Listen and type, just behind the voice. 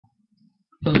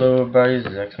Hello everybody, this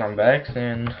is XMonBax,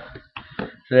 and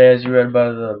today, as you read by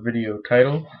the video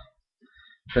title,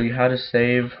 I'll show you how to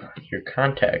save your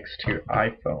contacts to your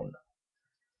iPhone.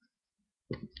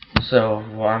 So,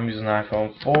 I'm using the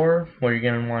iPhone 4. What you're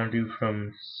going to want to do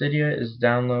from Cydia is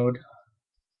download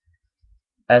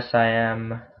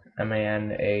SIMmanager,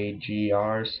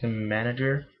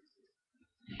 SIMmanager.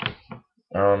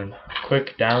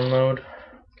 Quick download.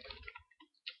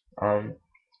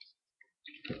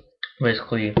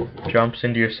 Basically jumps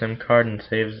into your SIM card and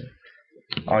saves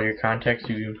all your contacts.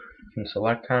 You can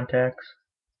select contacts.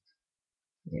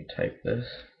 Let me type this.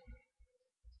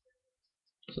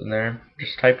 So there,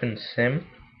 just type in SIM.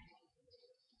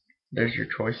 There's your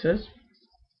choices.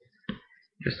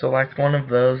 Just select one of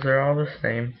those. They're all the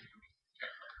same.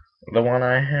 The one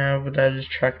I have that is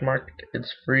check marked,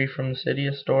 it's free from the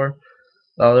Cydia store.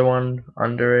 The other one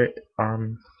under it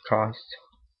costs.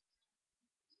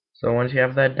 So once you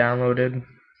have that downloaded,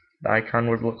 the icon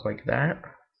would look like that.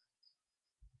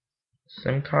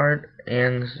 SIM card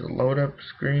and this load up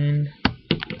screen.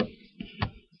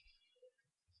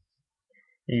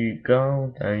 Here you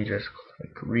go. Then you just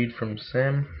click read from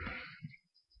SIM.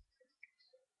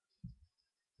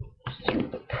 Through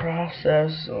the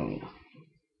process. A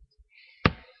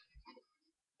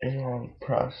long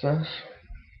process.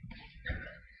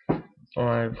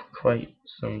 I have quite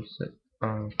some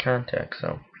contacts,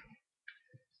 so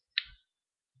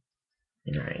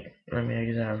alright, let me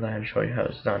exit out of that and show you how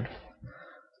it's done.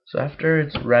 So after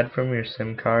it's read from your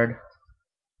SIM card,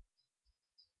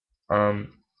 what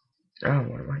am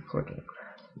I clicking?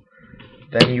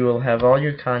 Then you will have all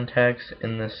your contacts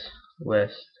in this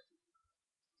list.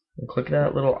 And click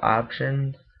that little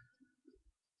option,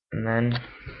 and then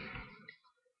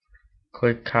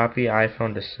click copy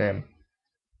iPhone to SIM.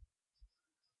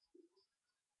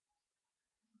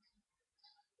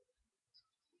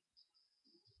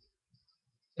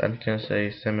 Then it's gonna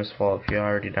say SIM is full. If you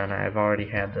already done it, I've already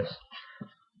had this.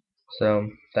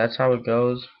 So that's how it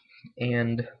goes.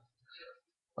 And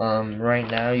right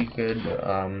now you could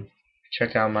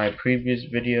check out my previous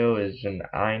video. Is an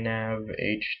iNav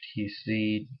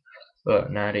HTC,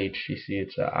 not HTC,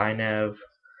 it's an iNav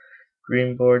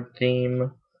greenboard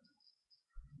theme.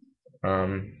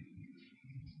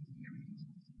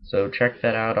 So check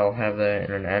that out. I'll have that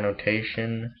in an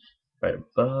annotation right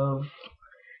above,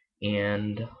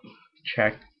 and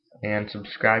check and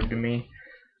subscribe to me.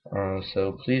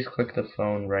 So please click the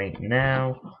phone right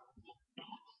now.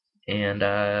 And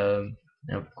I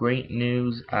have great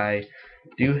news. I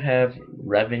do have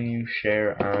revenue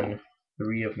share on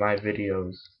 3 of my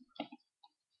videos.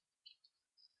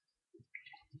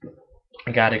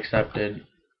 I got accepted.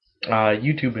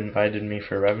 YouTube invited me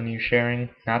for revenue sharing,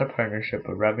 not a partnership,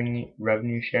 but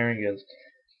revenue sharing is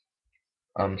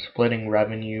splitting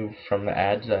revenue from the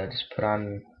ads that I just put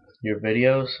on your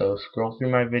videos. So scroll through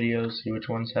my videos, see which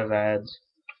ones have ads.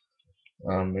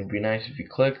 It'd be nice if you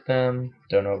click them.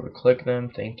 Don't over-click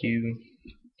them. Thank you.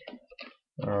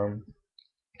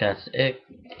 That's it.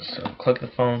 So click the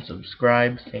phone,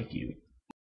 subscribe. Thank you.